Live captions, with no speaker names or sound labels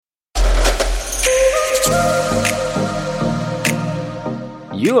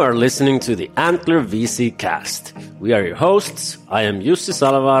You are listening to the Antler VC Cast. We are your hosts. I am Jussi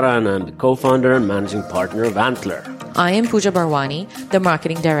Salavara and I'm the co-founder and managing partner of Antler. I am Pooja Barwani, the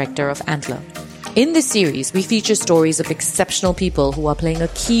marketing director of Antler. In this series, we feature stories of exceptional people who are playing a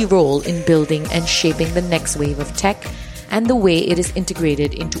key role in building and shaping the next wave of tech and the way it is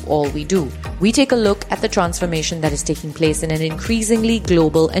integrated into all we do. We take a look at the transformation that is taking place in an increasingly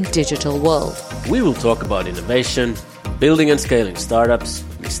global and digital world. We will talk about innovation, building and scaling startups,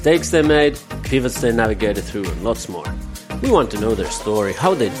 mistakes they made, pivots they navigated through, and lots more. We want to know their story,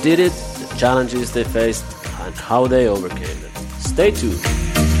 how they did it, the challenges they faced, and how they overcame them. Stay tuned.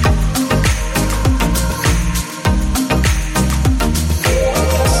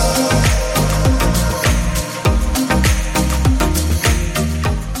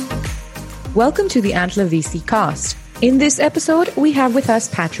 Welcome to the Antler VC Cast. In this episode, we have with us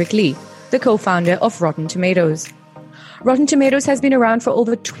Patrick Lee, the co-founder of Rotten Tomatoes. Rotten Tomatoes has been around for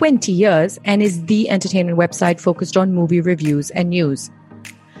over 20 years and is the entertainment website focused on movie reviews and news.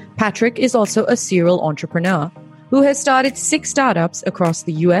 Patrick is also a serial entrepreneur who has started 6 startups across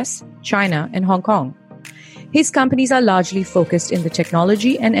the US, China, and Hong Kong. His companies are largely focused in the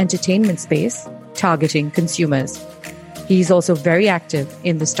technology and entertainment space, targeting consumers. He's also very active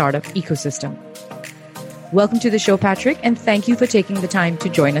in the startup ecosystem. Welcome to the show, Patrick, and thank you for taking the time to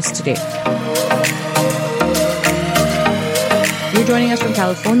join us today. You're joining us from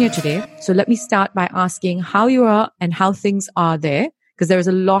California today, so let me start by asking how you are and how things are there, because there is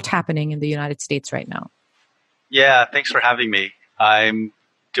a lot happening in the United States right now. Yeah, thanks for having me. I'm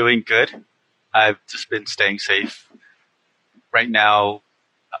doing good. I've just been staying safe. Right now,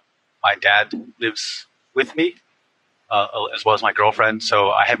 my dad lives with me, as well as my girlfriend,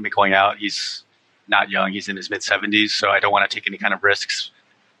 so I haven't been going out. He's not young. He's in his mid-70s, so I don't want to take any kind of risks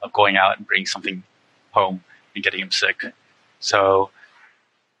of going out and bringing something home and getting him sick. So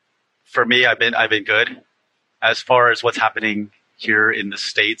for me, I've been good. As far as what's happening here in the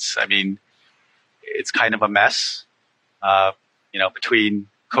States, I mean, it's kind of a mess. Between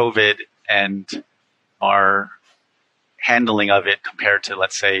COVID and our handling of it compared to,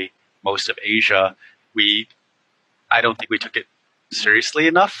 let's say, most of Asia, I don't think we took it seriously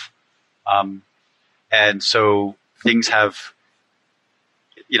enough. And so things have,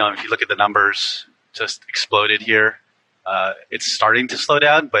 if you look at the numbers, just exploded here. It's starting to slow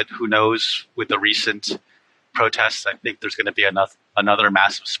down, but who knows with the recent protests, I think there's going to be another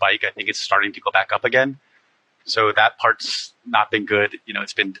massive spike. I think it's starting to go back up again. So that part's not been good.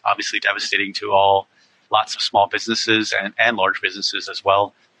 It's been obviously devastating to lots of small businesses and large businesses as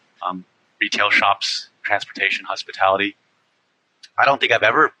well. Retail shops, transportation, hospitality. I don't think I've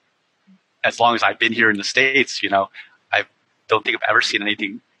ever, as long as I've been here in the States, I don't think I've ever seen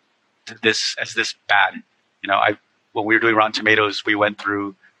anything this bad. When we were doing Rotten Tomatoes, we went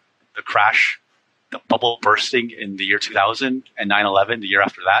through the crash, the bubble bursting in the year 2000 and 9/11 the year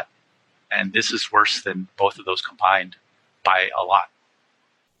after that. And this is worse than both of those combined by a lot.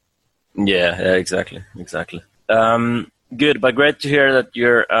 Yeah, exactly. Good, but great to hear that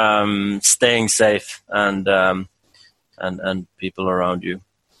you're staying safe and people around you.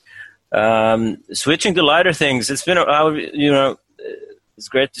 Switching to lighter things, it's been it's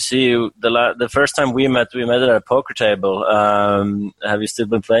great to see you. The first time we met at a poker table. Have you still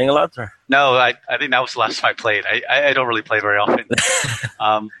been playing a lot? Or? No, I think that was the last time I played. I don't really play very often.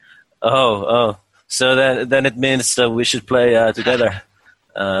 So then it means that we should play together.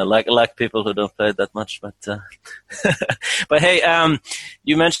 Like people who don't play that much, but but hey,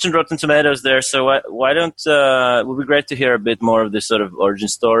 you mentioned Rotten Tomatoes there, so why don't it would be great to hear a bit more of this sort of origin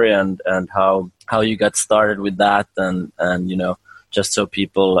story and how you got started with that and just so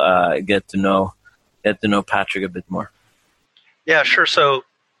people get to know Patrick a bit more. Yeah, sure. So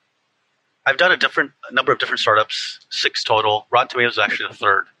I've done a number of different startups, 6 total. Rotten Tomatoes is actually the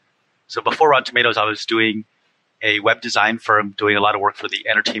 3rd. So before Rotten Tomatoes, I was doing a web design firm doing a lot of work for the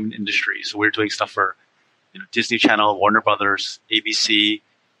entertainment industry. So we were doing stuff for Disney Channel, Warner Brothers, ABC.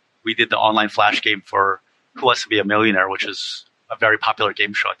 We did the online flash game for Who Wants to Be a Millionaire, which is a very popular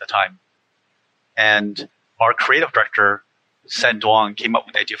game show at the time. And our creative director, Sen Duong, came up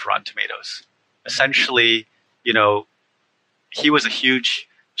with the idea for Rotten Tomatoes. Essentially, he was a huge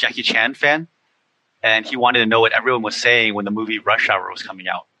Jackie Chan fan, and he wanted to know what everyone was saying when the movie Rush Hour was coming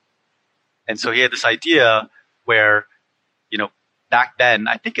out. And so he had this idea where, back then,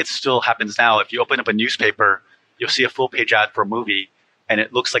 I think it still happens now, if you open up a newspaper, you'll see a full-page ad for a movie, and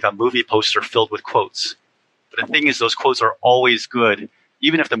it looks like a movie poster filled with quotes. But the thing is, those quotes are always good,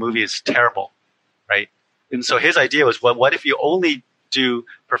 even if the movie is terrible, right? And so his idea was, well, what if you only do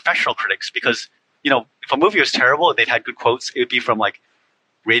professional critics? Because, if a movie was terrible and they'd had good quotes, it would be from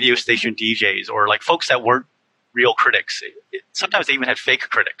radio station DJs or like folks that weren't real critics. Sometimes they even had fake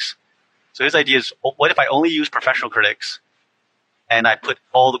critics. So his idea is, what if I only use professional critics and I put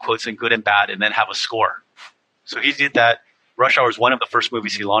all the quotes in good and bad and then have a score? So he did that. Rush Hour was one of the first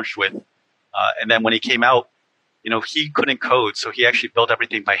movies he launched with. And then when he came out, he couldn't code. So he actually built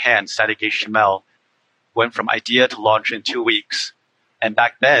everything by hand. Static HTML, went from idea to launch in 2 weeks. And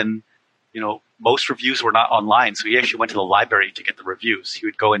back then, most reviews were not online. So he actually went to the library to get the reviews. He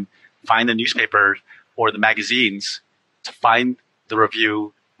would go and find the newspaper or the magazines to find the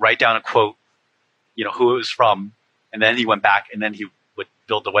review, write down a quote, who it was from, and then he went back and then he would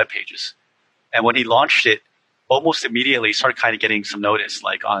build the web pages. And when he launched it, almost immediately he started kind of getting some notice,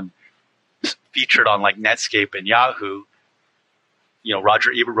 like featured on like Netscape and Yahoo.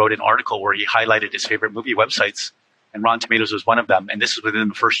 Roger Ebert wrote an article where he highlighted his favorite movie websites, and Rotten Tomatoes was one of them. And this was within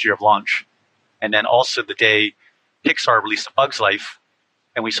the first year of launch. And then also the day Pixar released A Bug's Life,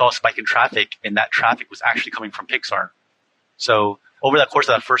 and we saw a spike in traffic, and that traffic was actually coming from Pixar. So over that course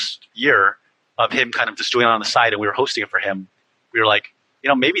of that first year of him kind of just doing it on the side, and we were hosting it for him, we were like,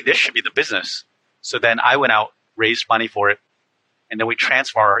 maybe this should be the business. So then I went out, raised money for it, and then we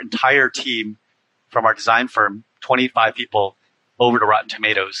transferred our entire team from our design firm, 25 people, over to Rotten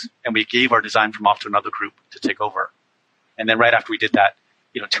Tomatoes, and we gave our design firm off to another group to take over. And then right after we did that,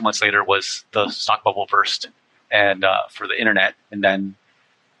 2 months later was the stock bubble burst and for the internet, and then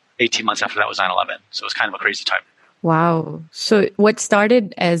 18 months after that was 9/11. So it was kind of a crazy time. Wow. So what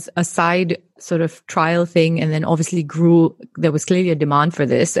started as a side sort of trial thing and then obviously grew, there was clearly a demand for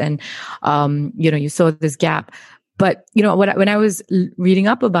this, and, you saw this gap. But, when I was reading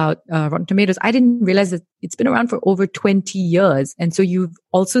up about Rotten Tomatoes, I didn't realize that it's been around for over 20 years. And so you've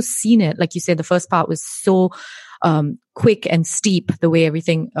also seen it. Like you said, the first part was so quick and steep, the way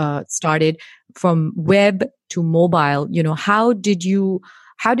everything started from web to mobile. How did you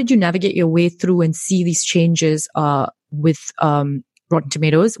navigate your way through and see these changes with Rotten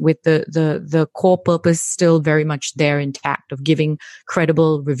Tomatoes, with the core purpose still very much there intact of giving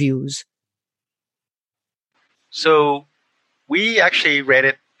credible reviews? So we actually ran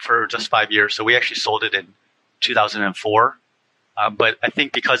it for just 5 years. So we actually sold it in 2004. But I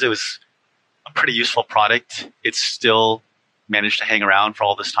think because it was a pretty useful product, it's still managed to hang around for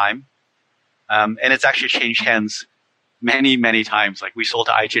all this time. And it's actually changed hands many, many times. Like we sold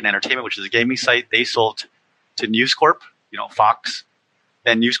to IGN Entertainment, which is a gaming site. They sold to News Corp, Fox.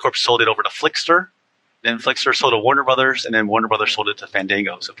 Then News Corp sold it over to Flixster. Then Flixster sold to Warner Brothers, and then Warner Brothers sold it to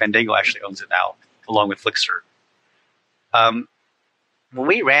Fandango. So Fandango actually owns it now, along with Flixster. When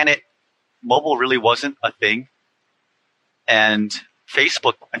we ran it, mobile really wasn't a thing. And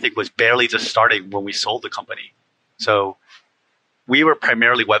Facebook, I think, was barely just starting when we sold the company. So we were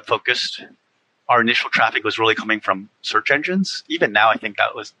primarily web focused. Our initial traffic was really coming from search engines. Even now, I think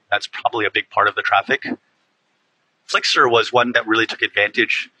that's probably a big part of the traffic. Flixster was one that really took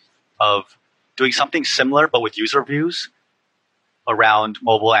advantage of doing something similar, but with user reviews around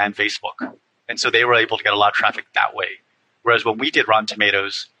mobile and Facebook. And so they were able to get a lot of traffic that way. Whereas when we did Rotten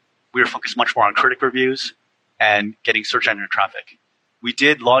Tomatoes, we were focused much more on critic reviews and getting search engine traffic. We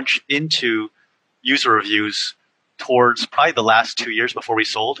did launch into user reviews towards probably the last 2 years before we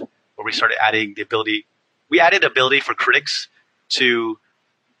sold, where we started adding the ability. We added ability for critics to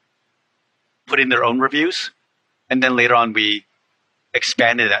put in their own reviews. And then later on, we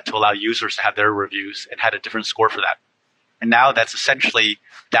expanded that to allow users to have their reviews and had a different score for that. And now that's essentially,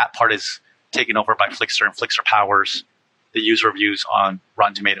 that part is taken over by Flixster, and Flixster powers the user reviews on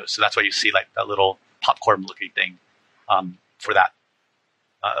Rotten Tomatoes. So that's why you see like that little popcorn looking thing for that.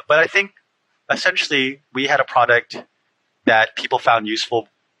 But I think essentially we had a product that people found useful.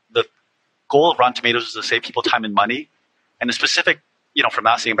 The goal of Rotten Tomatoes was to save people time and money. And the specific, from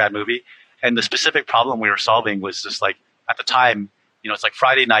not seeing a bad movie, and the specific problem we were solving was just like, at the time, it's like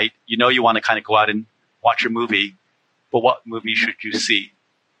Friday night, you want to kind of go out and watch a movie, but what movie should you see?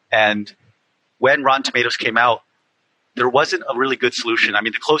 And when Rotten Tomatoes came out, there wasn't a really good solution. I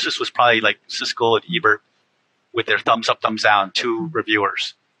mean, the closest was probably like Siskel and Ebert with their thumbs up, thumbs down, 2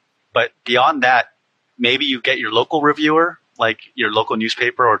 reviewers. But beyond that, maybe you get your local reviewer, like your local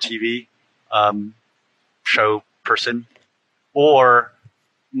newspaper or TV show person, or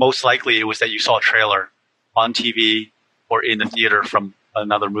most likely it was that you saw a trailer on TV or in the theater from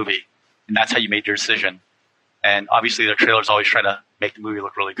another movie, and that's how you made your decision. And obviously the trailers always try to make the movie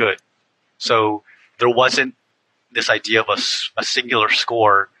look really good. So there wasn't this idea of a singular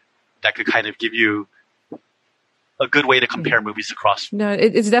score that could kind of give you a good way to compare movies across. No,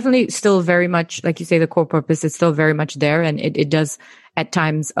 it's definitely still very much, like you say, the core purpose is still very much there. And it does at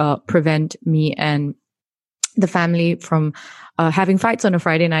times prevent me and the family from having fights on a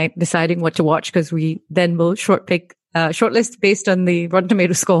Friday night, deciding what to watch, because we then will shortlist based on the Rotten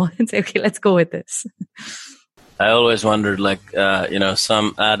Tomato score and say, okay, let's go with this. I always wondered,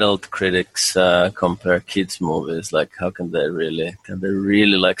 some adult critics compare kids' movies. Like, how can they really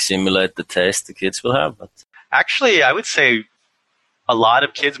simulate the taste the kids will have? But actually, I would say a lot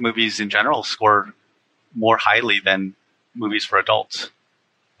of kids' movies in general score more highly than movies for adults.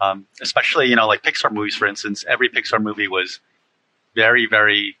 Especially, like Pixar movies, for instance. Every Pixar movie was very,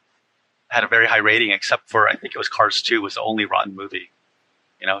 very had a very high rating, except for I think it was Cars 2 was the only rotten movie.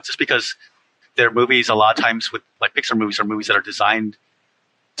 Just because their movies a lot of times with like Pixar movies are movies that are designed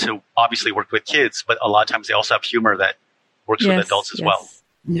to obviously work with kids, but a lot of times they also have humor that works with adults as well.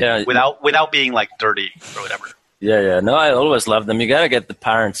 Yeah, without being like dirty or whatever. Yeah. No, I always love them. You gotta get the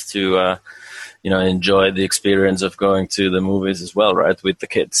parents to enjoy the experience of going to the movies as well, right? With the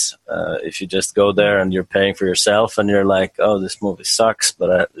kids. If you just go there and you're paying for yourself and you're like, oh, this movie sucks,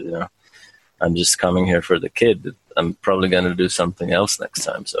 but I'm just coming here for the kid, I'm probably going to do something else next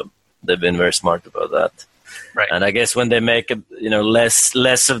time. So they've been very smart about that. Right. And I guess when they make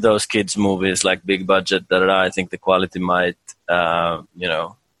less of those kids movies, like big budget, I think the quality might go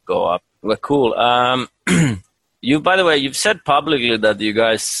up. Well, cool. You, by the way, you've said publicly that you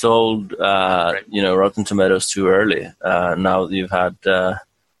guys sold Rotten Tomatoes too early. Now you've had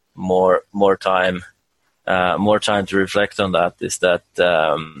more time to reflect on that. Is that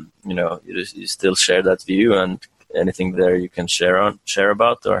you still share that view, and anything there you can share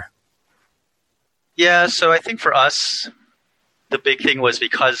about, or? Yeah, so I think for us, the big thing was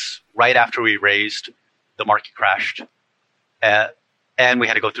because right after we raised, the market crashed, and we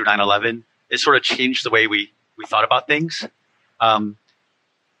had to go through 9/11. It sort of changed the way we thought about things,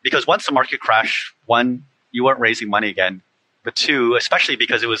 because once the market crashed, one, you weren't raising money again, but two, especially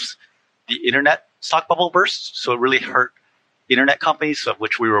because it was the internet stock bubble burst, so it really hurt internet companies, of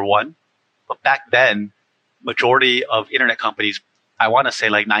which we were one. But back then, majority of internet companies, I want to say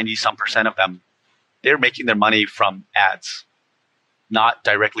like 90-some% of them, they're making their money from ads, not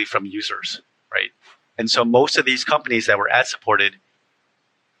directly from users, right? And so most of these companies that were ad supported,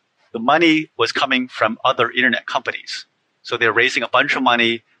 the money was coming from other internet companies. So they're raising a bunch of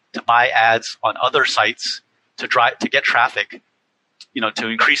money to buy ads on other sites to get traffic, to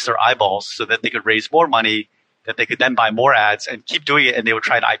increase their eyeballs so that they could raise more money, that they could then buy more ads and keep doing it, and they would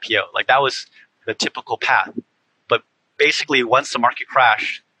try to IPO. Like that was the typical path. But basically, once the market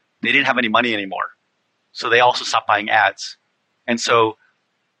crashed, they didn't have any money anymore. So they also stopped buying ads. And so,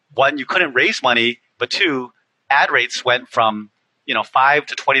 one, you couldn't raise money, but two, ad rates went from $5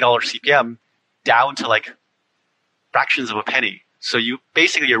 to $20 CPM down to like fractions of a penny. So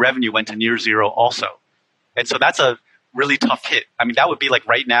your revenue went to near zero also. And so that's a really tough hit. I mean, that would be like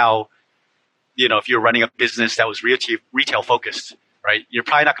right now, if you're running a business that was retail focused, right? You're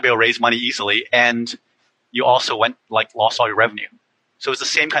probably not gonna be able to raise money easily, and you also lost all your revenue. So it's the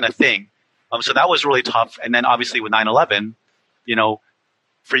same kind of thing. So that was really tough. And then obviously with 9/11,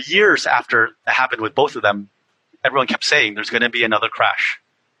 for years after that happened with both of them, everyone kept saying there's going to be another crash.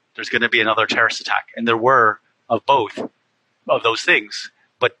 There's going to be another terrorist attack. And there were of both of those things.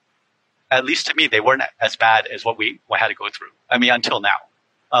 But at least to me, they weren't as bad as what we had to go through. I mean, until now.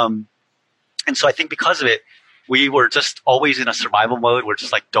 And so I think because of it, we were just always in a survival mode. We're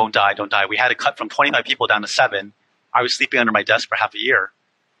just like, don't die, don't die. We had to cut from 25 people down to 7. I was sleeping under my desk for half a year.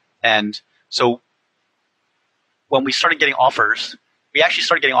 And so when we started getting offers, we actually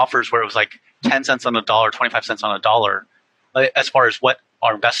started getting offers where it was like 10 cents on the dollar, 25 cents on a dollar, as far as what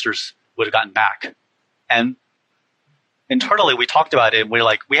our investors would have gotten back. And internally, we talked about it, and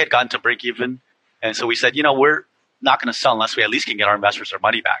we had gotten to break even. And so we said, we're not going to sell unless we at least can get our investors their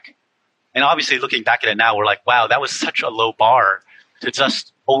money back. And obviously, looking back at it now, we're like, wow, that was such a low bar to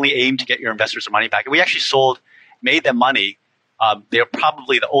just only aim to get your investors their money back. And we actually made them money. They're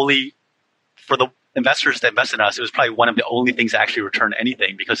probably the only, for the investors that invested in us, it was probably one of the only things that actually returned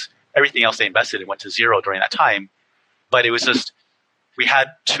anything, because everything else they invested in went to zero during that time. But it was just, we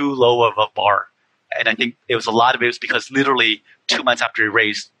had too low of a bar. And I think a lot of it was because literally 2 months after we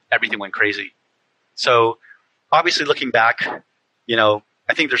raised, everything went crazy. So obviously looking back,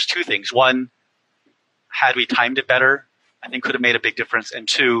 I think there's two things. One, had we timed it better, I think could have made a big difference. And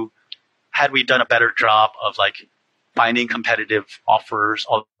two, had we done a better job of finding competitive offers,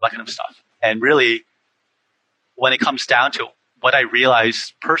 all that kind of stuff. And really, when it comes down to it, what I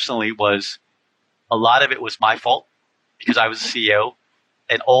realized personally was a lot of it was my fault, because I was the CEO,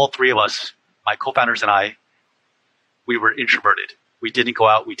 and all three of us, my co-founders and I, we were introverted. We didn't go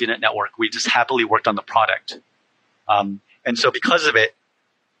out. We didn't network. We just happily worked on the product. And so because of it,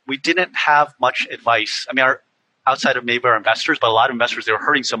 we didn't have much advice. I mean, outside of maybe our investors, but a lot of investors, they were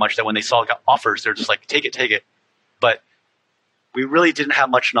hurting so much that when they saw offers, they're just like, take it. But we really didn't have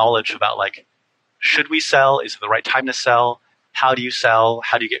much knowledge about like, should we sell? Is it the right time to sell? How do you sell?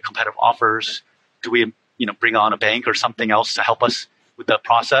 How do you get competitive offers? Do we, bring on a bank or something else to help us with the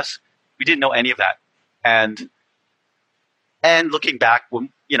process? We didn't know any of that. And looking back,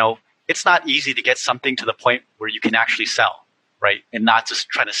 it's not easy to get something to the point where you can actually sell, right? And not just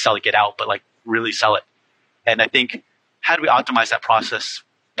trying to sell it, get out, but like really sell it. And I think had we optimized that process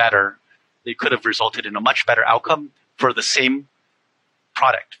better, it could have resulted in a much better outcome for the same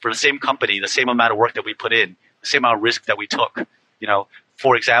product, for the same company, the same amount of work that we put in, the same amount of risk that we took.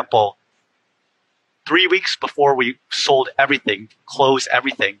 For example, 3 weeks before we sold everything, closed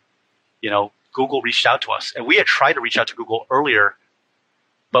everything, Google reached out to us. And we had tried to reach out to Google earlier,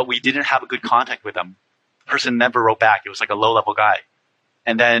 but we didn't have a good contact with them. The person never wrote back. It was like a low-level guy.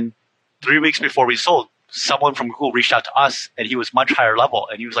 And then 3 weeks before we sold, someone from Google reached out to us, and he was much higher level.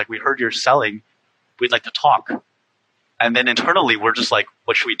 And he was like, we heard you're selling. We'd like to talk. And then internally, we're just like,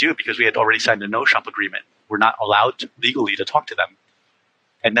 what should we do? Because we had already signed a no-shop agreement. We're not allowed legally to talk to them.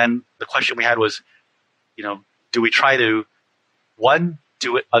 And then the question we had was, do we try to, one,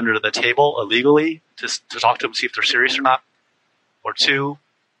 do it under the table illegally to talk to them, see if they're serious or not? Or two,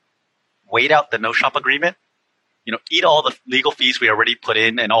 wait out the no-shop agreement, eat all the legal fees we already put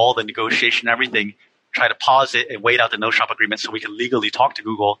in and all the negotiation and everything, try to pause it and wait out the no-shop agreement so we can legally talk to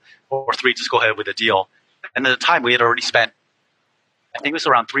Google, or three, just go ahead with the deal. And at the time, we had already spent, I think it was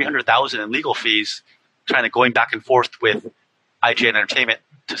around $300,000 in legal fees, going back and forth with IGN Entertainment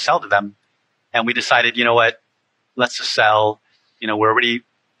to sell to them. And we decided, you know what, let's just sell. We're already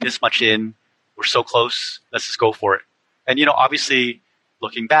this much in. We're so close. Let's just go for it. And, obviously,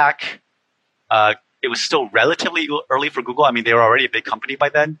 looking back, it was still relatively early for Google. I mean, they were already a big company by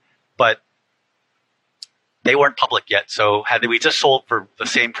then, but they weren't public yet. So had we just sold for the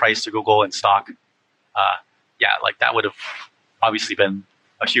same price to Google in stock, that would have obviously been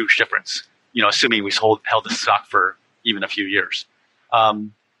a huge difference, assuming we held the stock for even a few years.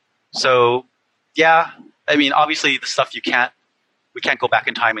 Obviously the stuff we can't go back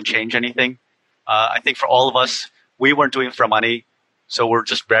in time and change anything. I think for all of us, we weren't doing it for money. So we're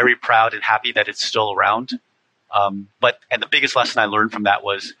just very proud and happy that it's still around. And the biggest lesson I learned from that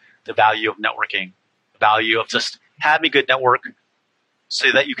was the value of networking, the value of just having a good network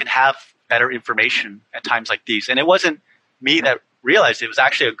so that you can have better information at times like these. And it wasn't me that realized it. It was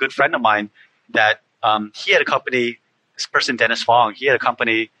actually a good friend of mine that he had a company, this person, Dennis Fong, he had a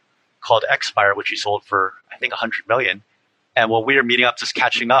company called Xpire, which he sold for, I think, $100 million. And when we were meeting up, just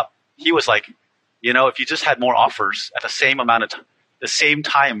catching up, he was like, if you just had more offers at the same amount of the same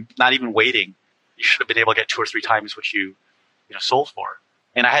time, not even waiting, you should have been able to get 2 or 3 times what you sold for.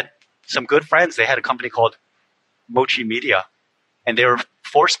 And I had some good friends. They had a company called Mochi Media, and they were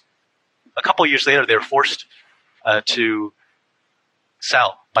forced, a couple of years later, they were forced to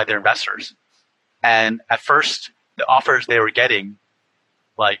sell by their investors. And at first, the offers they were getting,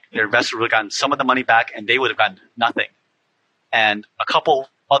 like their investors would have gotten some of the money back and they would have gotten nothing. And a couple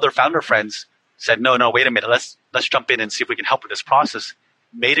other founder friends said, no, wait a minute, let's jump in and see if we can help with this process.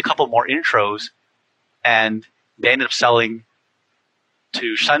 Made a couple more intros, and they ended up selling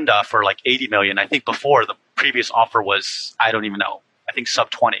to Shanda for like $80 million. I think before the previous offer was, I don't even know, I think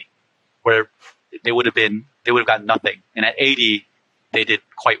sub 20, where they would have gotten nothing. And at 80, they did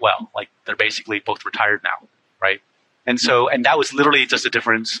quite well. Like they're basically both retired now, right? And that was literally just a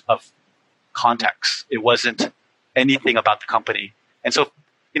difference of context. It wasn't anything about the company. And so,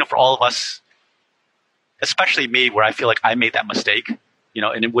 for all of us, especially me, where I feel like I made that mistake,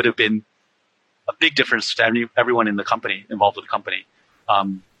 and it would have been a big difference to everyone in the company, involved with the company.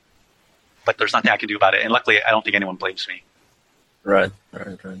 But there's nothing I can do about it. And luckily, I don't think anyone blames me. Right.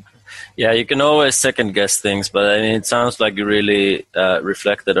 Yeah, you can always second guess things, but I mean, it sounds like you really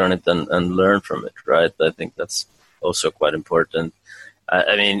reflected on it and learned from it, right? I think that's also quite important.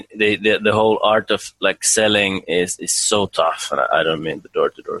 I mean, the whole art of like selling is so tough, and I don't mean the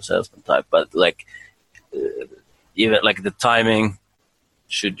door-to-door salesman type, but like even like the timing,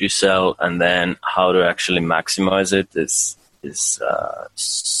 should you sell, and then how to actually maximize it is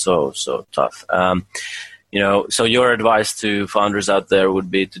so tough. So your advice to founders out there would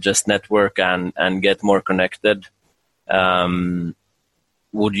be to just network and get more connected.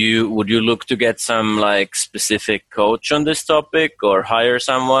 Would you look to get some like specific coach on this topic, or hire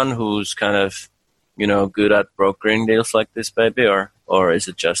someone who's kind of, good at brokering deals like this, maybe, or is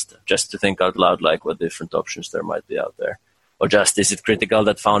it just to think out loud, like what different options there might be out there, or is it critical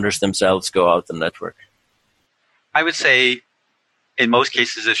that founders themselves go out and network? I would say in most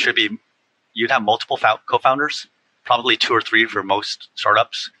cases, it should be you'd have multiple co-founders, probably 2 or 3 for most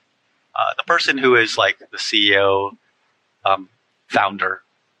startups. The person who is like the CEO, founder,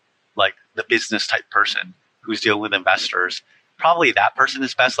 like the business type person who's dealing with investors, probably that person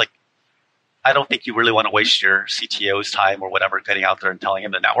is best. Like, I don't think you really want to waste your CTO's time or whatever getting out there and telling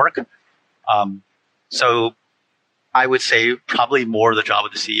him to network. So I would say probably more the job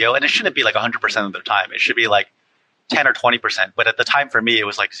of the CEO, and it shouldn't be like 100% of their time. It should be like 10 or 20%. But at the time for me, it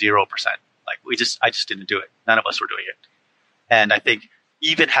was like 0%. Like I just didn't do it. None of us were doing it. And I think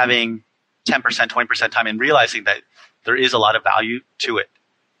even having 10%, 20% time and realizing that there is a lot of value to it,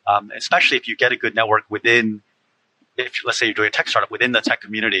 especially if you get a good network within, if let's say you're doing a tech startup within the tech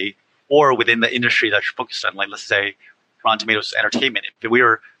community or within the industry that you're focused on, like let's say Rotten Tomatoes entertainment. If we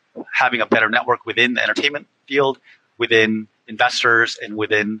were having a better network within the entertainment field, within investors and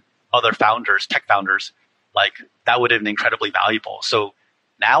within other founders, tech founders, like that would have been incredibly valuable. So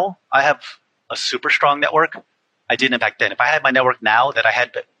now I have a super strong network. I didn't back then. If I had my network now that I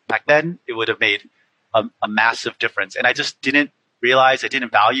had back then, it would have made a massive difference. And I just didn't realize, I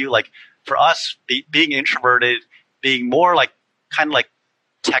didn't value, like for us, being introverted, being more like kind of like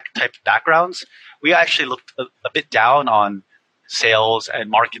tech type backgrounds, we actually looked a bit down on sales and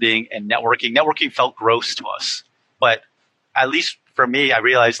marketing and networking. Networking felt gross to us. But at least for me, I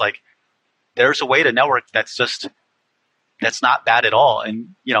realized like there's a way to network that's not bad at all.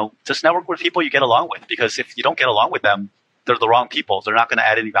 And, just network with people you get along with, because if you don't get along with them, they're the wrong people. They're not going to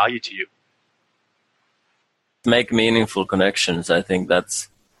add any value to you. Make meaningful connections. I think that's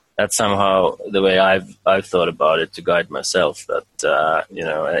somehow the way I've thought about it to guide myself. That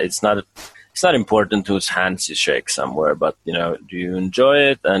it's not important whose hands you shake somewhere, but do you enjoy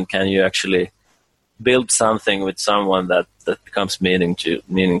it, and can you actually build something with someone that becomes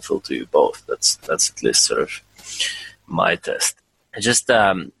meaningful to you both? That's at least sort of my test. I'm just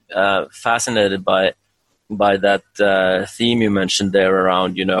fascinated by that theme you mentioned there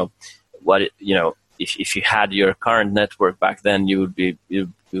around if you had your current network back then, you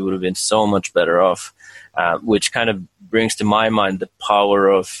would have been so much better off, which kind of brings to my mind the power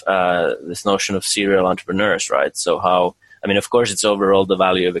of this notion of serial entrepreneurs, right? So how, of course, it's overall the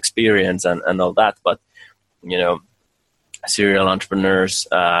value of experience and all that, but serial entrepreneurs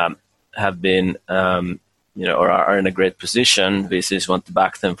have been or are in a great position. VCs want to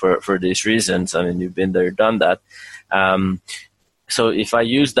back them for these reasons. You've been there, done that. So if I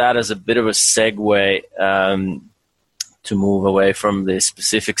use that as a bit of a segue to move away from the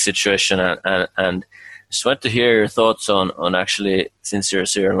specific situation and just want to hear your thoughts on actually, since you're a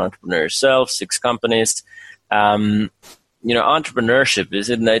serial entrepreneur yourself, 6 companies, entrepreneurship, is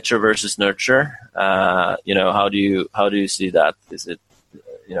it nature versus nurture? How do you see that? Is it,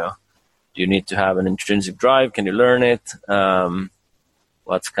 do you need to have an intrinsic drive? Can you learn it?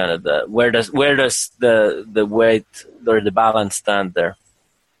 What's kind of where does the weight or the balance stand there?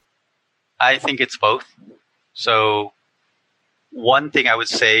 I think it's both. So one thing I would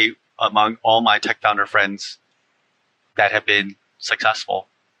say among all my tech founder friends that have been successful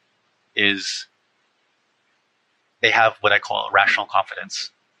is they have what I call a rational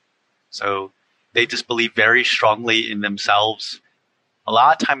confidence. So they just believe very strongly in themselves, a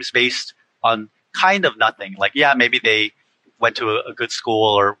lot of times based on kind of nothing. Like, yeah, maybe they went to a good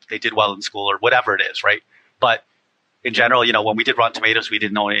school or they did well in school or whatever it is, right? But in general, when we did Rotten Tomatoes, we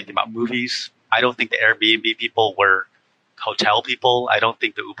didn't know anything about movies. I don't think the Airbnb people were hotel people. I don't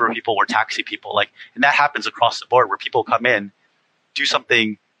think the Uber people were taxi people. And that happens across the board where people come in, do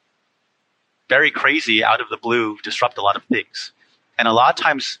something very crazy out of the blue, disrupt a lot of things. And a lot of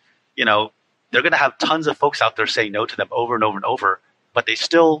times, they're going to have tons of folks out there saying no to them over and over and over, but they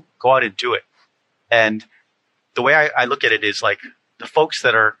still go out and do it. And the way I look at it is like the folks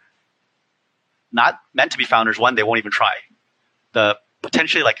that are not meant to be founders, one, they won't even try. The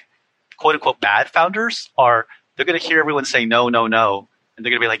potentially like quote unquote bad founders they're going to hear everyone saying no, no, no. And they're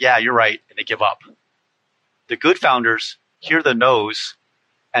going to be like, yeah, you're right. And they give up. The good founders hear the no's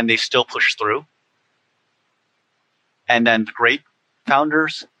and they still push through. And then the great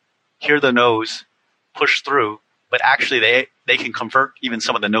founders hear the no's, push through, but actually they can convert even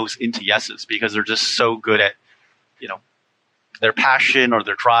some of the no's into yeses because they're just so good at, their passion or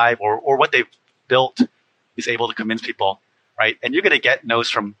their drive or what they've built is able to convince people, right? And you're going to get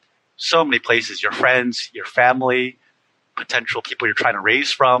no's from so many places, your friends, your family, potential people you're trying to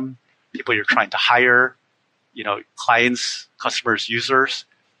raise from, people you're trying to hire, clients, customers, users,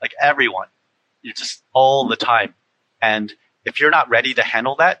 like everyone. You're just all the time. And if you're not ready to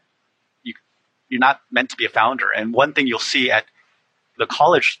handle that, you're not meant to be a founder. And one thing you'll see at the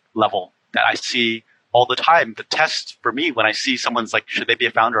college level that I see all the time, the test for me when I see someone's like, should they be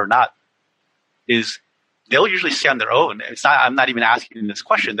a founder or not, is they'll usually say on their own. I'm not even asking this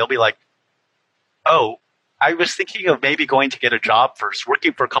question. They'll be like, oh, I was thinking of maybe going to get a job first,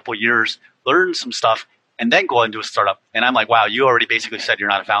 working for a couple of years, learn some stuff, and then go into a startup. And I'm like, wow, you already basically said you're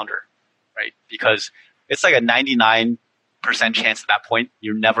not a founder, right? Because it's like a 99% chance at that point,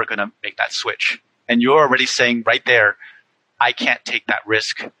 you're never going to make that switch. And you're already saying right there, I can't take that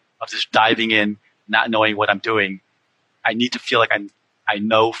risk of just diving in, not knowing what I'm doing. I need to feel like I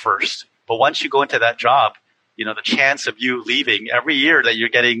know first. But once you go into that job, the chance of you leaving every year that you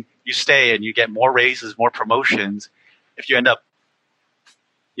stay and you get more raises, more promotions. If you end up,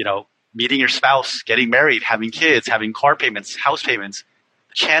 meeting your spouse, getting married, having kids, having car payments, house payments,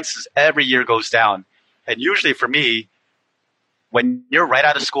 the chances every year goes down. And usually for me, when you're right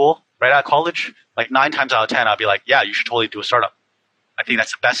out of school, right out of college, like 9 times out of 10, I'll be like, yeah, you should totally do a startup. I think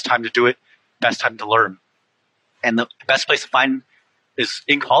that's the best time to do it, best time to learn. And the best place to find is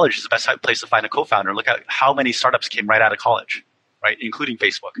in college is the best place to find a co-founder. Look at how many startups came right out of college, right? Including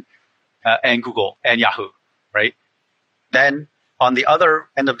Facebook and Google and Yahoo, right? Then on the other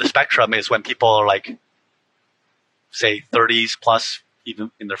end of the spectrum is when people are like, say 30s plus, even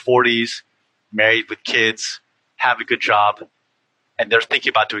in their 40s, married with kids, have a good job, and they're thinking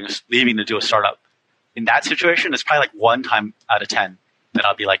about leaving to do a startup. In that situation, it's probably like 1 time out of 10 that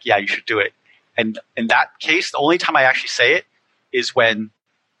I'll be like, yeah, you should do it. And in that case, the only time I actually say it is when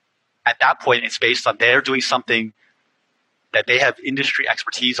at that point it's based on they're doing something that they have industry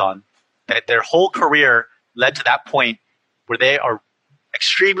expertise on, that their whole career led to that point where they are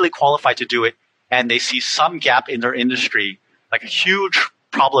extremely qualified to do it, and they see some gap in their industry, like a huge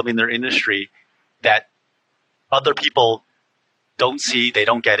problem in their industry that other people don't see, they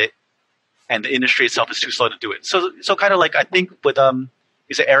don't get it, and the industry itself is too slow to do it. So kind of like I think with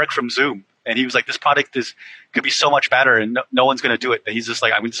is it Eric from Zoom? And he was like, this product could be so much better and no one's going to do it. And he's just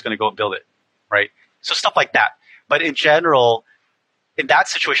like, I'm just going to go and build it, right? So stuff like that. But in general, in that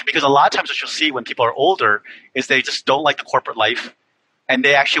situation, because a lot of times what you'll see when people are older is they just don't like the corporate life and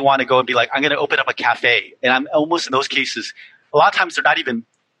they actually want to go and be like, I'm going to open up a cafe. And I'm almost in those cases, a lot of times they're not even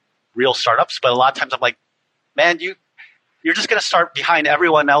real startups, but a lot of times I'm like, man, you're just going to start behind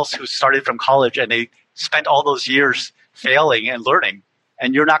everyone else who started from college and they spent all those years failing and learning.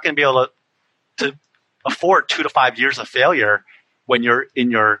 And you're not going to be able to afford 2 to 5 years of failure when you're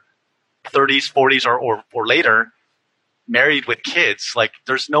in your 30s, 40s, or later, married with kids. Like,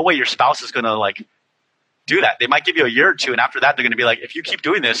 there's no way your spouse is going to like do that. They might give you a year or two, and after that, they're going to be like, if you keep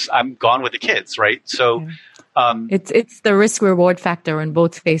doing this, I'm gone with the kids, right? So, it's the risk reward factor in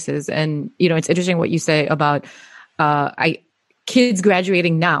both phases, and it's interesting what you say about kids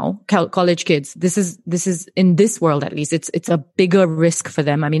graduating now, college kids. This is in this world, at least, it's a bigger risk for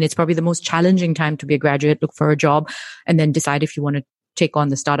them. I mean, it's probably the most challenging time to be a graduate, look for a job, and then decide if you want to take on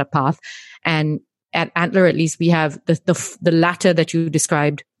the startup path. And at Antler, at least, we have the latter that you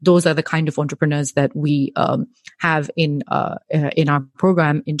described. Those are the kind of entrepreneurs that we have in our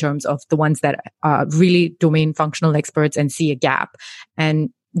program, in terms of the ones that are really domain functional experts and see a gap.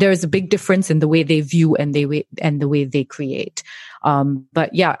 And there is a big difference in the way they view and the way they create.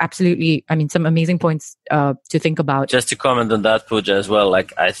 But yeah, absolutely. I mean, some amazing points to think about. Just to comment on that, Pooja, as well.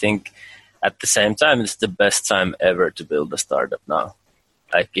 Like, I think at the same time, it's the best time ever to build a startup now.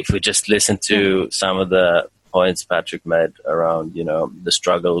 Like, if we just listen to some of the points Patrick made around, the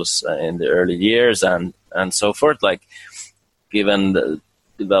struggles in the early years and so forth, like, given the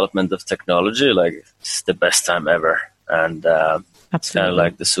development of technology, like, it's the best time ever. And it's kind of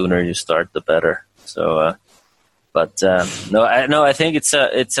like the sooner you start, the better. So, I think it's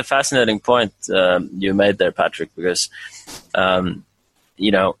a fascinating point you made there, Patrick, because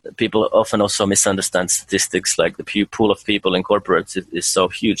people often also misunderstand statistics. Like, the pool of people in corporates is so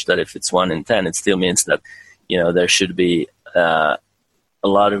huge that if it's 1 in 10, it still means that there should be a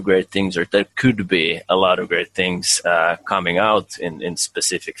lot of great things, or there could be a lot of great things coming out in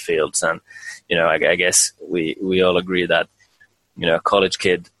specific fields. And I guess we all agree that a college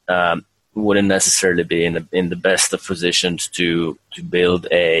kid wouldn't necessarily be in the best of positions to build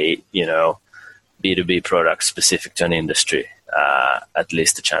a B2B product specific to an industry. At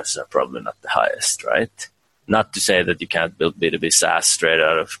least the chances are probably not the highest, right? Not to say that you can't build B2B SaaS straight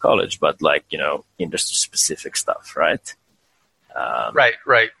out of college, but like, industry specific stuff, right? Right.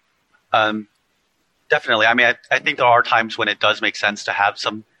 Definitely. I mean, I think there are times when it does make sense to have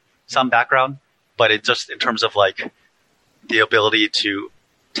some background, but it just, in terms of like the ability to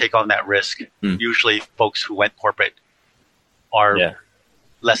take on that risk, usually folks who went corporate are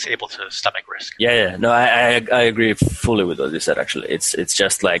less able to stomach risk. Yeah. No, I agree fully with what you said. Actually, it's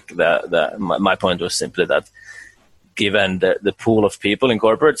just like my point was simply that given the pool of people in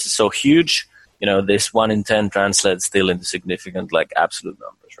corporates is so huge, this 1 in 10 translates still into significant like absolute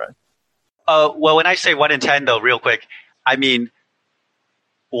numbers, right? Well, when I say 1 in 10, though, real quick, I mean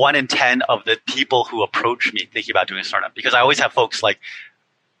 1 in 10 of the people who approach me thinking about doing a startup. Because I always have folks like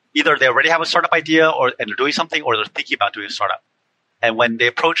either they already have a startup idea and they're doing something, or they're thinking about doing a startup. And when they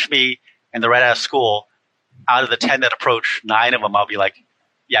approach me and they're right out of school, out of the 10 that approach, 9 of them I'll be like,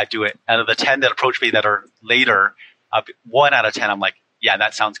 yeah, do it. Out of the 10 that approach me that are later, 1 out of 10 I'm like, yeah,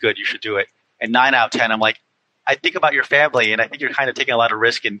 that sounds good, you should do it. And 9 out of 10 I'm like, I think about your family and I think you're kind of taking a lot of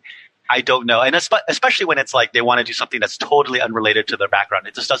risk and I don't know. And especially when it's like they want to do something that's totally unrelated to their background.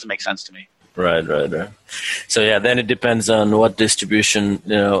 It just doesn't make sense to me. Right. So yeah, then it depends on what distribution,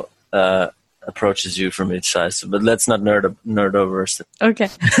 approaches you from each side. So, but let's not nerd over. Okay.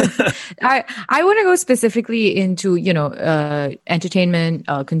 I want to go specifically into, entertainment,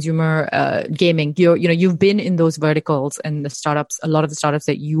 consumer, gaming. You've been in those verticals, and the startups, a lot of the startups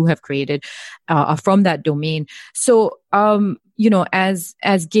that you have created are from that domain. So,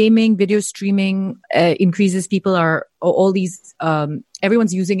 as gaming, video streaming increases, people are all these,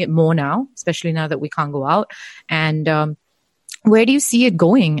 everyone's using it more now, especially now that we can't go out. And, where do you see it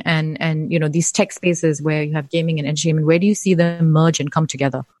going? And these tech spaces where you have gaming and entertainment, where do you see them merge and come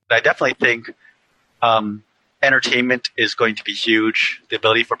together? I definitely think entertainment is going to be huge. The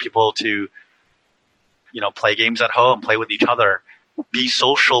ability for people to, play games at home, play with each other, be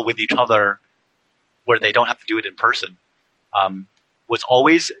social with each other, where they don't have to do it in person. There's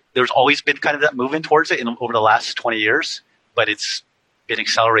always been kind of that movement towards it over the last 20 years, but it's been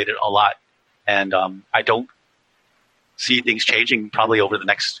accelerated a lot. And I don't see things changing probably over the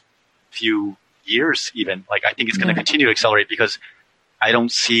next few years even. Like, I think it's going to continue to accelerate because I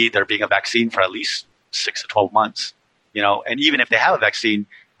don't see there being a vaccine for at least 6 to 12 months, and even if they have a vaccine,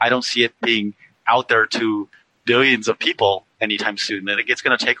 I don't see it being out there to billions of people anytime soon. And it's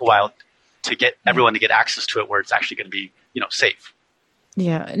going to take a while to get everyone to get access to it where it's actually going to be, safe.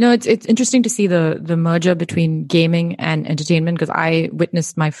 Yeah, no, it's interesting to see the merger between gaming and entertainment, because I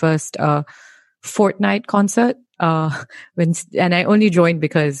witnessed my first Fortnite concert and I only joined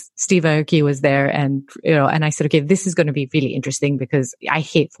because Steve Aoki was there, and and I said, okay, this is going to be really interesting because I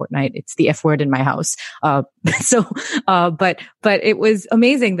hate Fortnite. It's the F word in my house. But it was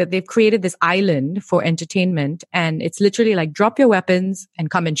amazing that they've created this island for entertainment, and it's literally like drop your weapons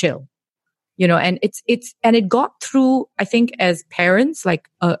and come and chill. And it got through, I think, as parents, like,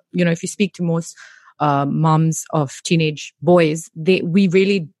 if you speak to most moms of teenage boys, we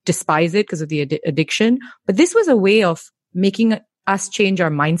really despise it because of the addiction. But this was a way of making us change our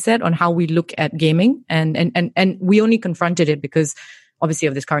mindset on how we look at gaming. And we only confronted it because obviously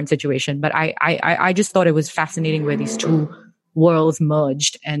of this current situation. But I just thought it was fascinating where these two worlds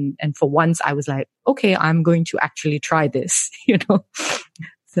merged. And for once I was like, okay, I'm going to actually try this,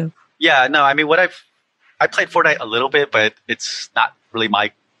 So. Yeah, no, I mean, I played Fortnite a little bit, but it's not really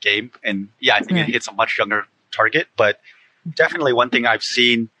my game. And yeah, I think it hits a much younger target, but definitely one thing I've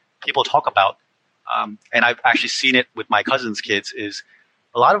seen people talk about, and I've actually seen it with my cousin's kids, is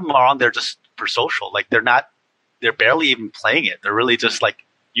a lot of them are on there just for social. Like they're barely even playing it. They're really just like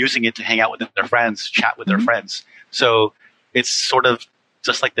using it to hang out with their friends, chat with their friends. So it's sort of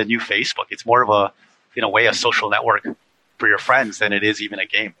just like the new Facebook. It's more of a, in a way, a social network for your friends than it is even a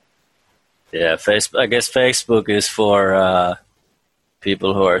game. Yeah, I guess Facebook is for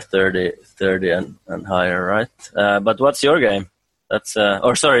people who are 30 and higher, right? But what's your game? That's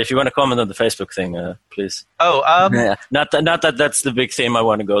sorry, if you want to comment on the Facebook thing, please. Yeah. Not that that's the big theme I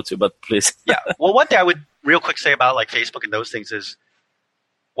want to go to, but please. Yeah. Well, one thing I would real quick say about like Facebook and those things is,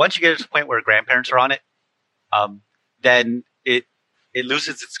 once you get to the point where grandparents are on it, then it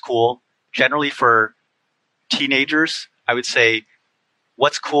loses its cool. Generally, for teenagers, I would say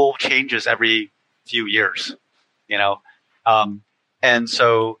what's cool changes every few years, and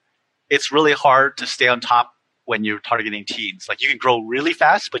so it's really hard to stay on top when you're targeting teens. Like, you can grow really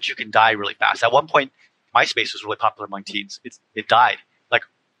fast, but you can die really fast. At one point, MySpace was really popular among teens. It died like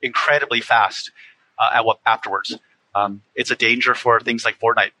incredibly fast afterwards. It's a danger for things like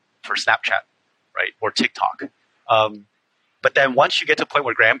Fortnite, for Snapchat, right, or TikTok. But then once you get to a point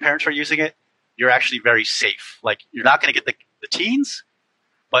where grandparents are using it, you're actually very safe. Like, you're not going to get the teens,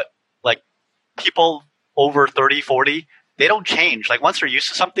 but like people over 30, 40, they don't change. Like, once they're used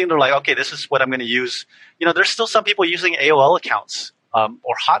to something, they're like, okay, this is what I'm going to use. There's still some people using AOL accounts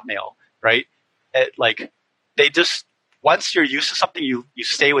or Hotmail, right? Once you're used to something, you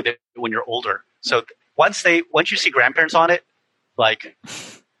stay with it when you're older. So once you see grandparents on it, like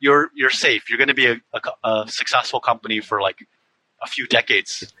you're safe. You're going to be a successful company for like a few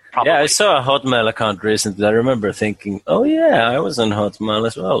decades. Probably. Yeah, I saw a Hotmail account recently. I remember thinking, oh yeah, I was on Hotmail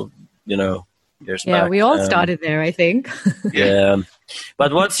as well, years back. Yeah, we all started there, I think. Yeah.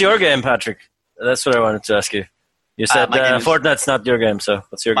 But what's your game, Patrick? That's what I wanted to ask you. You said Fortnite's not your game, so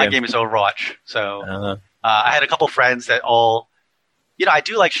what's your game? My game is Overwatch. So I had a couple friends that all, I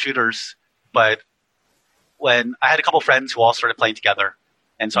do like shooters, but when I had a couple friends who all started playing together,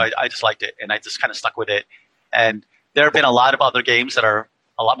 and so I just liked it, and I just kind of stuck with it. And there have been a lot of other games that are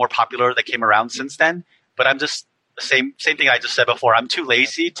a lot more popular that came around since then, but I'm just the same thing I just said before. I'm too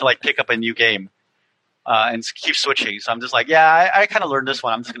lazy to like pick up a new game and keep switching. So I'm just like, I kind of learned this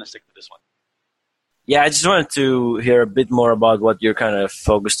one. I'm just going to stick with this one. Yeah, I just wanted to hear a bit more about what you're kind of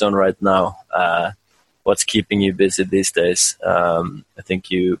focused on right now. What's keeping you busy these days? I think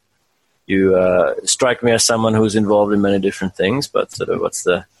you strike me as someone who's involved in many different things, but sort of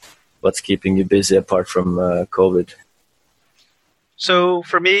what's keeping you busy apart from COVID? So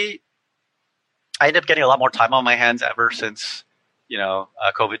for me, I ended up getting a lot more time on my hands ever since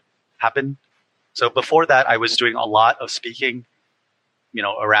COVID happened. So before that, I was doing a lot of speaking,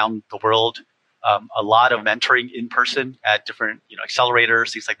 around the world. A lot of mentoring in person at different,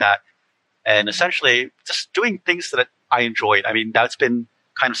 accelerators, things like that. And essentially just doing things that I enjoyed. I mean, that's been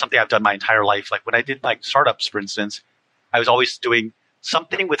kind of something I've done my entire life. Like when I did like startups, for instance, I was always doing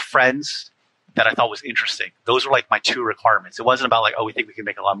something with friends that I thought was interesting. Those were like my two requirements. It wasn't about like, we think we can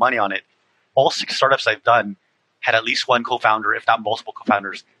make a lot of money on it. All 6 startups I've done had at least one co-founder, if not multiple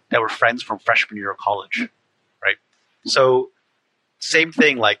co-founders, that were friends from freshman year of college, right? So same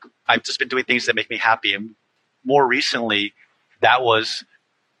thing, like I've just been doing things that make me happy. And more recently, that was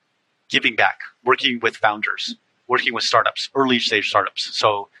giving back, working with founders, working with startups, early stage startups.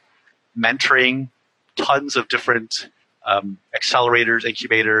 So mentoring tons of different accelerators,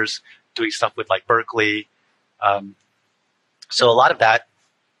 incubators, doing stuff with like Berkeley. So a lot of that,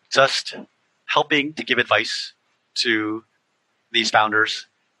 just helping to give advice to these founders.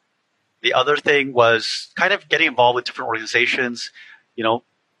 The other thing was kind of getting involved with different organizations.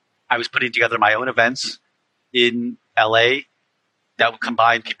 I was putting together my own events in LA that would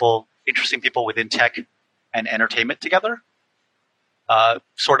combine interesting people within tech and entertainment together.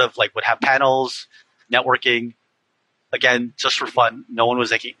 Sort of like would have panels, networking, again, just for fun. No one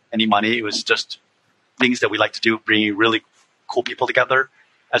was making any money. It was just things that we like to do, bringing really cool people together,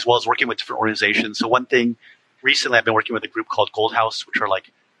 as well as working with different organizations. So one thing, recently I've been working with a group called Gold House, which are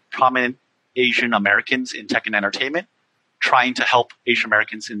like prominent Asian Americans in tech and entertainment, trying to help Asian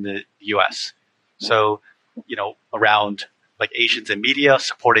Americans in the US. So, around like Asians in media,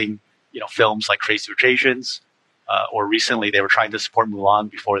 supporting, films like Crazy Rich Asians, or recently they were trying to support Mulan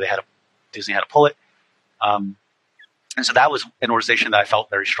before Disney had to pull it. And so that was an organization that I felt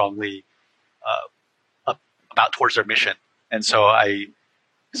very strongly about towards their mission. And so I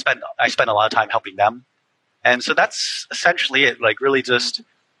spent a lot of time helping them. And so that's essentially it, like really just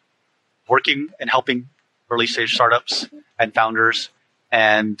working and helping early stage startups and founders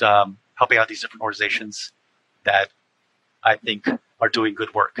and helping out these different organizations that I think are doing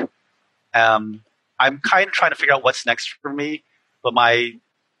good work. I'm kind of trying to figure out what's next for me, but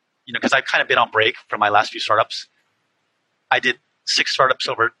because I've kind of been on break from my last few startups. I did 6 startups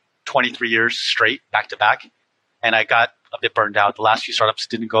over 23 years straight, back to back, and I got a bit burned out. The last few startups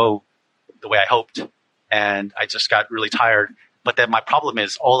didn't go the way I hoped, and I just got really tired. But then my problem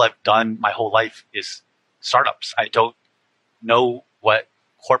is all I've done my whole life is startups. I don't know what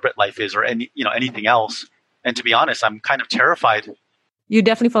corporate life is or anything else. And to be honest, I'm kind of terrified. You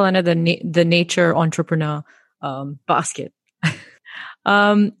definitely fall under the nature entrepreneur basket.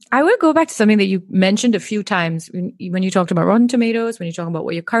 I will go back to something that you mentioned a few times when you talked about Rotten Tomatoes, when you talk about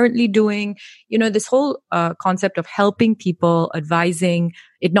what you're currently doing, this whole concept of helping people, advising,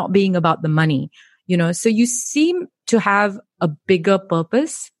 it not being about the money, so you seem to have a bigger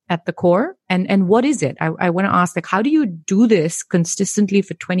purpose at the core. And what is it? I want to ask, like, how do you do this consistently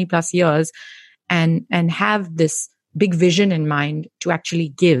for 20 plus years and have this big vision in mind to actually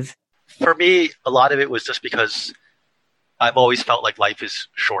give? For me, a lot of it was just because I've always felt like life is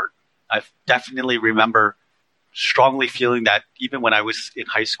short. I definitely remember strongly feeling that even when I was in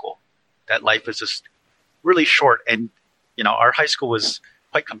high school, that life is just really short. And, our high school was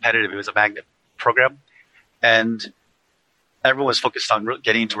quite competitive. It was a magnet program. And everyone was focused on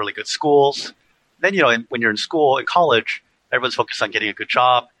getting into really good schools. Then, when you're in school, in college, everyone's focused on getting a good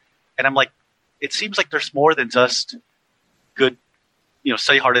job. And I'm like, it seems like there's more than just good,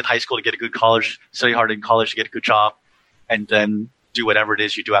 study hard in high school to get a good college, study hard in college to get a good job, and then do whatever it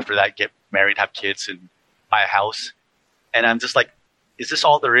is you do after that, get married, have kids, and buy a house. And I'm just like, is this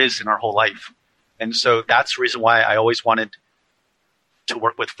all there is in our whole life? And so that's the reason why I always wanted to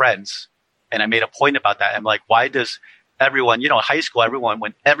work with friends. And I made a point about that. I'm like, why does everyone, in high school, everyone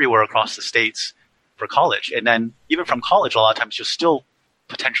went everywhere across the States for college. And then even from college, a lot of times you're still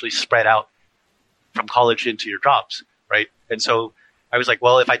potentially spread out from college into your jobs, right? And so I was like,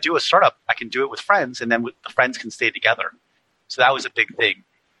 well, if I do a startup, I can do it with friends, and then the friends can stay together. So that was a big thing.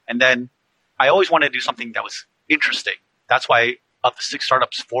 And then I always wanted to do something that was interesting. That's why of the 6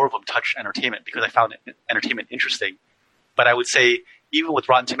 startups, 4 of them touched entertainment, because I found entertainment interesting. But I would say, even with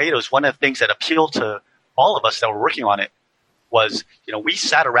Rotten Tomatoes, one of the things that appealed to all of us that were working on it was, we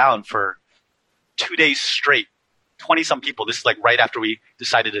sat around for 2 days straight, 20-some people. This is like right after we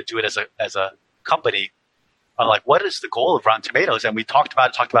decided to do it as a company. I'm like, what is the goal of Rotten Tomatoes? And we talked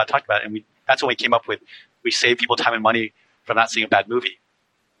about it. And that's when we came up with, we save people time and money from not seeing a bad movie.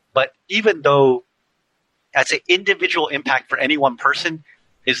 But even though I'd say individual impact for any one person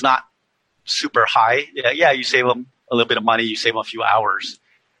is not super high. Yeah, you save them a little bit of money, you save them a few hours,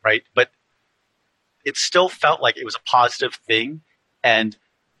 right? But it still felt like it was a positive thing. And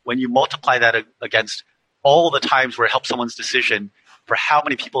when you multiply that against all the times where it helped someone's decision for how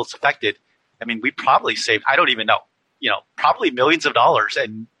many people it's affected, I mean, we probably saved, I don't even know, probably millions of dollars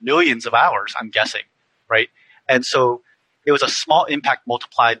and millions of hours, I'm guessing, right? And so it was a small impact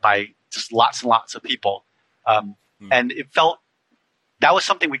multiplied by just lots and lots of people. And it felt, that was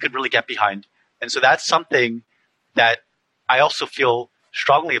something we could really get behind. And so that's something that I also feel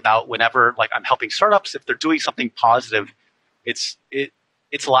strongly about whenever I'm helping startups. If they're doing something positive, it's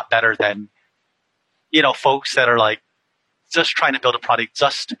a lot better than, folks that are just trying to build a product,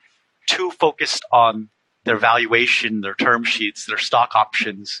 just too focused on their valuation, their term sheets, their stock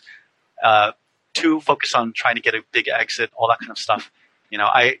options, too focused on trying to get a big exit, all that kind of stuff.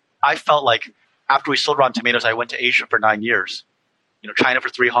 I felt like after we sold Rotten Tomatoes, I went to Asia for 9 years, China for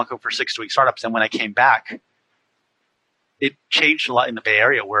 3, Hong Kong for 6 doing startups. And when I came back, it changed a lot in the Bay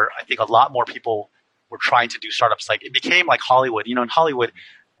Area, where I think a lot more people were trying to do startups. It became like Hollywood. In Hollywood,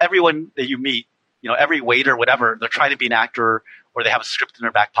 everyone that you meet, every waiter, whatever, they're trying to be an actor or they have a script in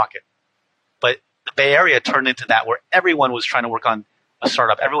their back pocket. But the Bay Area turned into that, where everyone was trying to work on a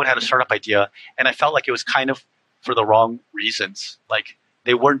startup. Everyone had a startup idea. And I felt like it was kind of for the wrong reasons.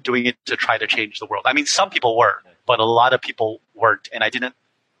 They weren't doing it to try to change the world. I mean, some people were, but a lot of people weren't. And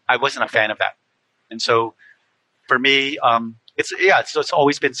I wasn't a fan of that. And so for me, it's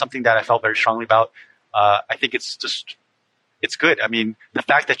always been something that I felt very strongly about. I think it's good. I mean, the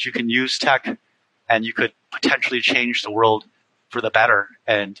fact that you can use tech and you could potentially change the world for the better.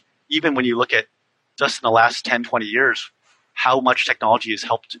 And even when you look at just in the last 10, 20 years, how much technology has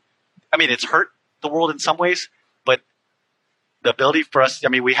helped. I mean, it's hurt the world in some ways, but the ability for us,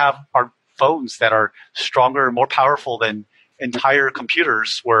 we have our phones that are stronger and more powerful than entire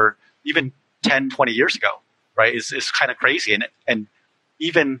computers were even 10, 20 years ago, right? Is kind of crazy. And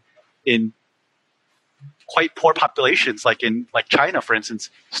even in quite poor populations, like China, for instance,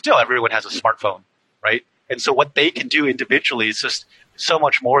 still everyone has a smartphone, right? And so what they can do individually is just so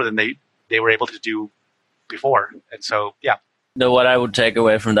much more than they were able to do before. And so, yeah. No, what I would take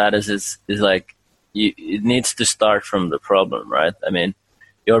away from that is it needs to start from the problem, right? I mean,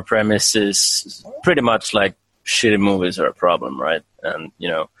 your premise is pretty much like shitty movies are a problem, right? And,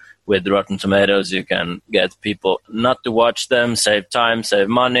 with Rotten Tomatoes, you can get people not to watch them, save time, save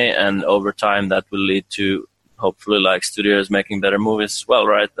money, and over time that will lead to hopefully studios making better movies as well,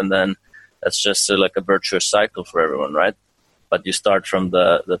 right? And then that's just a virtuous cycle for everyone, right? But you start from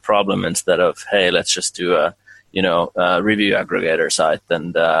the problem instead of, hey, let's just do a review aggregator site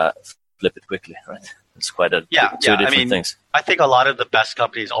and flip it quickly, right? It's quite two different things. I think a lot of the best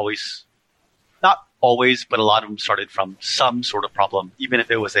companies always, not always, but a lot of them started from some sort of problem, even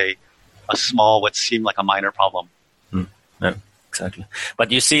if it was a small, what seemed like a minor problem. Yeah, exactly.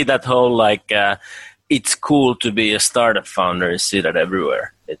 But you see that whole it's cool to be a startup founder. You see that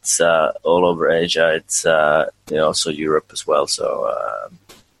everywhere. It's all over Asia. It's also Europe as well. So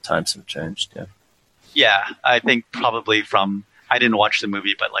times have changed. Yeah. Yeah, I think probably I didn't watch the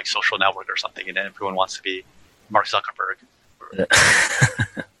movie, but Social Network or something, and then everyone wants to be Mark Zuckerberg.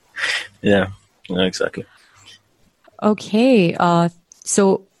 Yeah, exactly. Okay,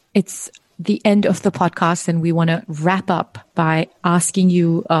 so it's the end of the podcast, and we want to wrap up by asking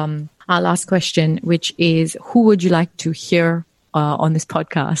you our last question, which is, who would you like to hear on this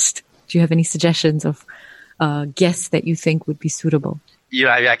podcast? Do you have any suggestions of guests that you think would be suitable?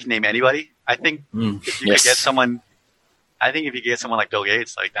 I can name anybody. I think if you could get someone, like Bill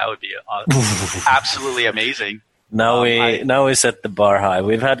Gates, that would be absolutely amazing. Now we set the bar high.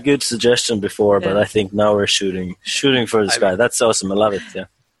 We've had good suggestion before, but I think now we're shooting for the sky. That's awesome. I love it. Yeah.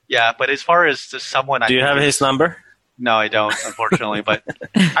 Yeah, but as far as just someone, do you have his number? No, I don't, unfortunately. But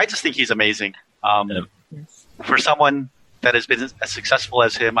I just think he's amazing. For someone that has been as successful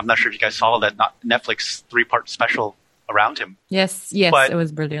as him, I'm not sure if you guys saw that Netflix 3-part special around him. Yes, but it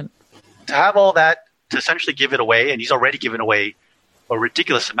was brilliant. To have all that, to essentially give it away, and he's already given away a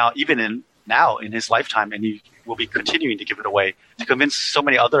ridiculous amount, even now in his lifetime, and he will be continuing to give it away to convince so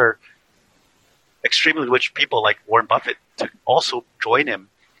many other extremely rich people like Warren Buffett to also join him.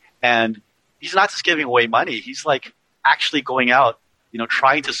 And he's not just giving away money; he's like actually going out,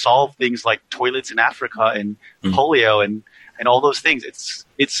 trying to solve things like toilets in Africa and polio and all those things.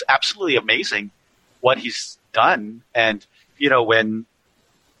 It's absolutely amazing what he's done. And when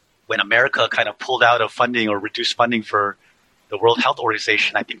America kind of pulled out of funding or reduced funding for the World Health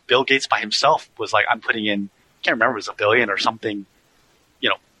Organization, I think Bill Gates by himself was like, I'm putting in, I can't remember, it was $1 billion or something,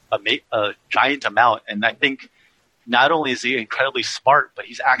 a giant amount. And I think not only is he incredibly smart, but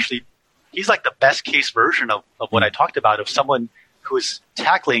he's like the best case version of what I talked about, of someone who is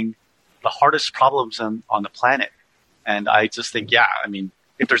tackling the hardest problems on the planet. And I just think,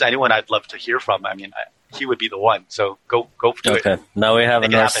 if there's anyone I'd love to hear from, he would be the one. So go do it. Okay, now we have a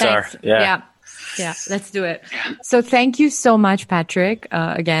North Star. Yeah, let's do it. Yeah. So thank you so much, Patrick,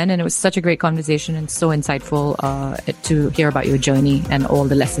 again. And it was such a great conversation and so insightful to hear about your journey and all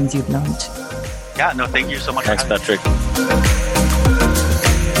the lessons you've learned. Yeah, no, thank you so much. Thanks, Patrick.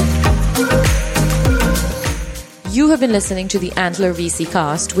 You have been listening to the Antler VC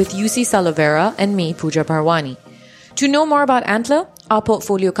Cast with UC Salovera and me, Pooja Parwani. To know more about Antler, our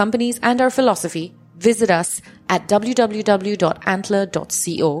portfolio companies, and our philosophy, visit us at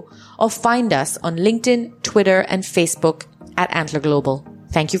www.antler.co or find us on LinkedIn, Twitter, and Facebook at Antler Global.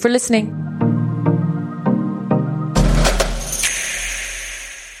 Thank you for listening.